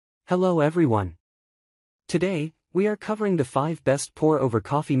Hello everyone. Today, we are covering the 5 best pour-over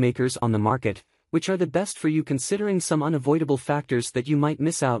coffee makers on the market, which are the best for you considering some unavoidable factors that you might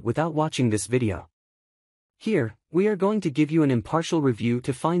miss out without watching this video. Here, we are going to give you an impartial review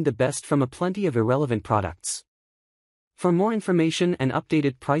to find the best from a plenty of irrelevant products. For more information and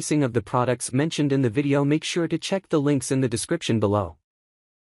updated pricing of the products mentioned in the video, make sure to check the links in the description below.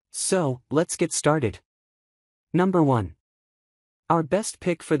 So, let's get started. Number 1. Our best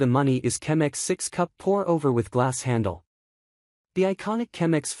pick for the money is Chemex 6-cup pour-over with glass handle. The iconic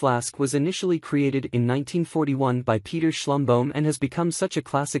Chemex flask was initially created in 1941 by Peter Schlumbohm and has become such a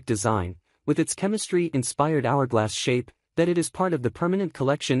classic design, with its chemistry-inspired hourglass shape, that it is part of the permanent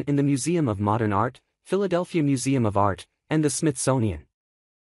collection in the Museum of Modern Art, Philadelphia Museum of Art, and the Smithsonian.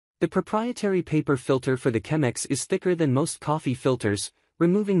 The proprietary paper filter for the Chemex is thicker than most coffee filters,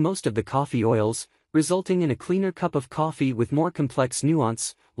 removing most of the coffee oils, resulting in a cleaner cup of coffee with more complex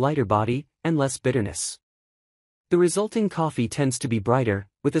nuance, lighter body, and less bitterness. The resulting coffee tends to be brighter,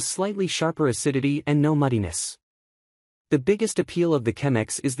 with a slightly sharper acidity and no muddiness. The biggest appeal of the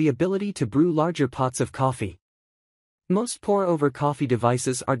Chemex is the ability to brew larger pots of coffee. Most pour-over coffee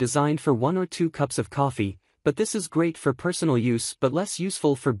devices are designed for 1 or 2 cups of coffee, but this is great for personal use but less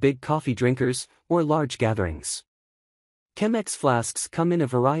useful for big coffee drinkers or large gatherings. Chemex flasks come in a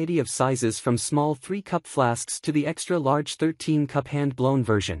variety of sizes from small 3-cup flasks to the extra-large 13-cup hand-blown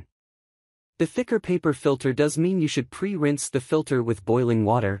version. The thicker paper filter does mean you should pre-rinse the filter with boiling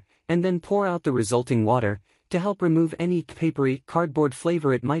water, and then pour out the resulting water, to help remove any papery, cardboard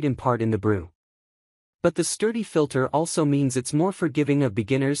flavor it might impart in the brew. But the sturdy filter also means it's more forgiving of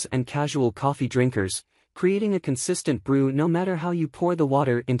beginners and casual coffee drinkers, creating a consistent brew no matter how you pour the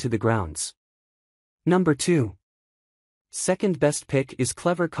water into the grounds. Number 2. Second best pick is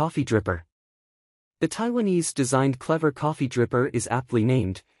Clever Coffee Dripper. The Taiwanese-designed Clever Coffee Dripper is aptly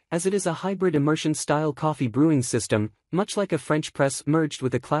named, as it is a hybrid immersion-style coffee brewing system, much like a French press merged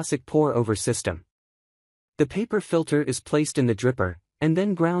with a classic pour-over system. The paper filter is placed in the dripper, and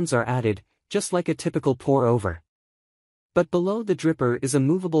then grounds are added, just like a typical pour-over. But below the dripper is a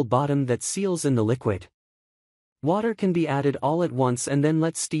movable bottom that seals in the liquid. Water can be added all at once and then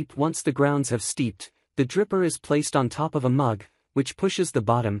let steep. Once the grounds have steeped, the dripper is placed on top of a mug, which pushes the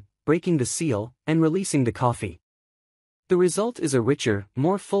bottom, breaking the seal, and releasing the coffee. The result is a richer,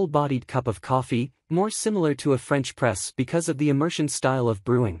 more full-bodied cup of coffee, more similar to a French press because of the immersion style of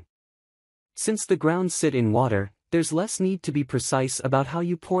brewing. Since the grounds sit in water, there's less need to be precise about how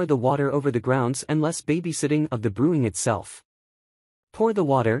you pour the water over the grounds and less babysitting of the brewing itself. Pour the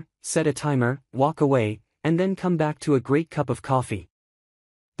water, set a timer, walk away, and then come back to a great cup of coffee.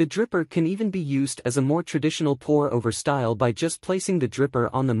 The dripper can even be used as a more traditional pour-over style by just placing the dripper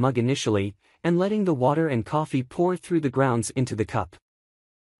on the mug initially, and letting the water and coffee pour through the grounds into the cup.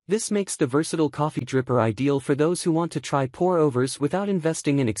 This makes the versatile coffee dripper ideal for those who want to try pour-overs without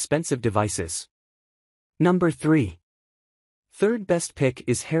investing in expensive devices. Number 3. Third best pick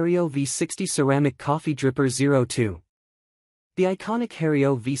is Hario V60 Ceramic Coffee Dripper 02. The iconic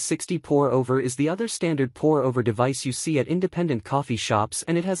Hario V60 pour-over is the other standard pour-over device you see at independent coffee shops,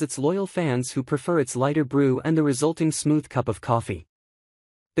 and it has its loyal fans who prefer its lighter brew and the resulting smooth cup of coffee.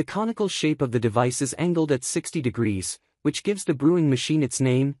 The conical shape of the device is angled at 60 degrees, which gives the brewing machine its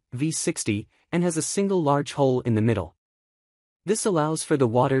name, V60, and has a single large hole in the middle. This allows for the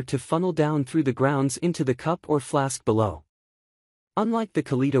water to funnel down through the grounds into the cup or flask below. Unlike the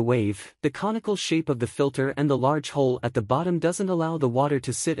Kalita wave, the conical shape of the filter and the large hole at the bottom doesn't allow the water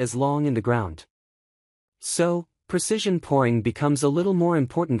to sit as long in the ground. So, precision pouring becomes a little more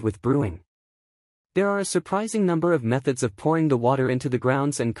important with brewing. There are a surprising number of methods of pouring the water into the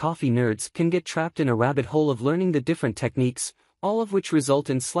grounds, and coffee nerds can get trapped in a rabbit hole of learning the different techniques, all of which result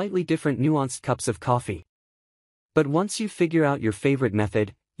in slightly different nuanced cups of coffee. But once you figure out your favorite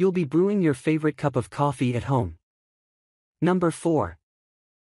method, you'll be brewing your favorite cup of coffee at home. Number 4.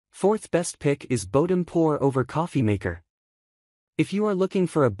 Fourth best pick is Bodum Pour-Over Coffee Maker. If you are looking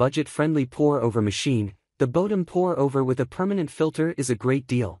for a budget-friendly pour-over machine, the Bodum Pour-Over with a permanent filter is a great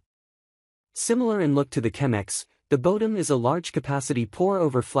deal. Similar in look to the Chemex, the Bodum is a large-capacity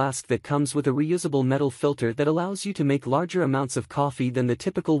pour-over flask that comes with a reusable metal filter that allows you to make larger amounts of coffee than the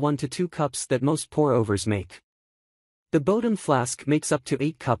typical 1 to 2 cups that most pour-overs make. The Bodum flask makes up to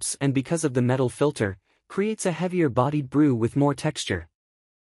 8 cups, and because of the metal filter, creates a heavier-bodied brew with more texture.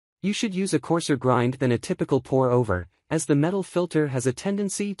 You should use a coarser grind than a typical pour-over, as the metal filter has a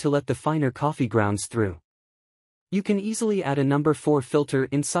tendency to let the finer coffee grounds through. You can easily add a number 4 filter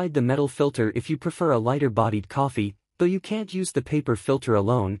inside the metal filter if you prefer a lighter-bodied coffee, though you can't use the paper filter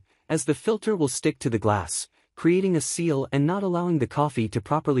alone, as the filter will stick to the glass, creating a seal and not allowing the coffee to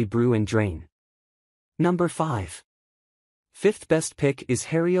properly brew and drain. Number 5. Fifth best pick is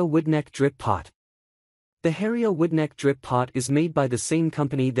Hario Woodneck Drip Pot. The Hario Woodneck Drip Pot is made by the same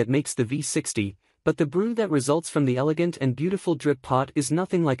company that makes the V60, but the brew that results from the elegant and beautiful drip pot is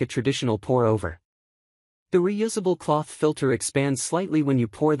nothing like a traditional pour-over. The reusable cloth filter expands slightly when you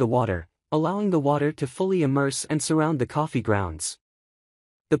pour the water, allowing the water to fully immerse and surround the coffee grounds.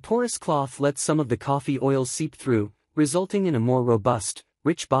 The porous cloth lets some of the coffee oil seep through, resulting in a more robust,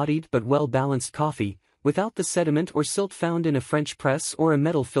 rich-bodied but well-balanced coffee, without the sediment or silt found in a French press or a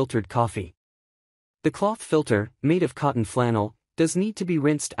metal-filtered coffee. The cloth filter, made of cotton flannel, does need to be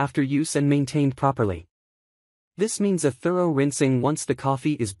rinsed after use and maintained properly. This means a thorough rinsing once the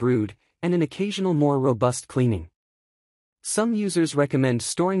coffee is brewed, and an occasional more robust cleaning. Some users recommend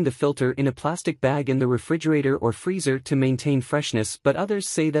storing the filter in a plastic bag in the refrigerator or freezer to maintain freshness, but others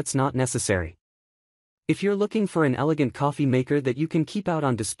say that's not necessary. If you're looking for an elegant coffee maker that you can keep out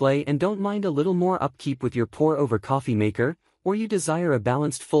on display and don't mind a little more upkeep with your pour-over coffee maker, or you desire a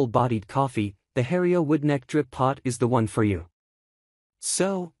balanced full-bodied coffee, the Hario Woodneck Drip Pot is the one for you.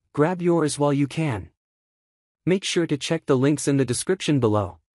 So, grab yours while you can. Make sure to check the links in the description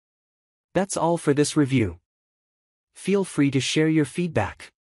below. That's all for this review. Feel free to share your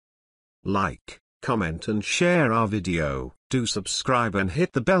feedback. Like, comment and share our video. Do subscribe and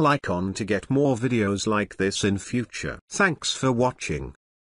hit the bell icon to get more videos like this in future. Thanks for watching.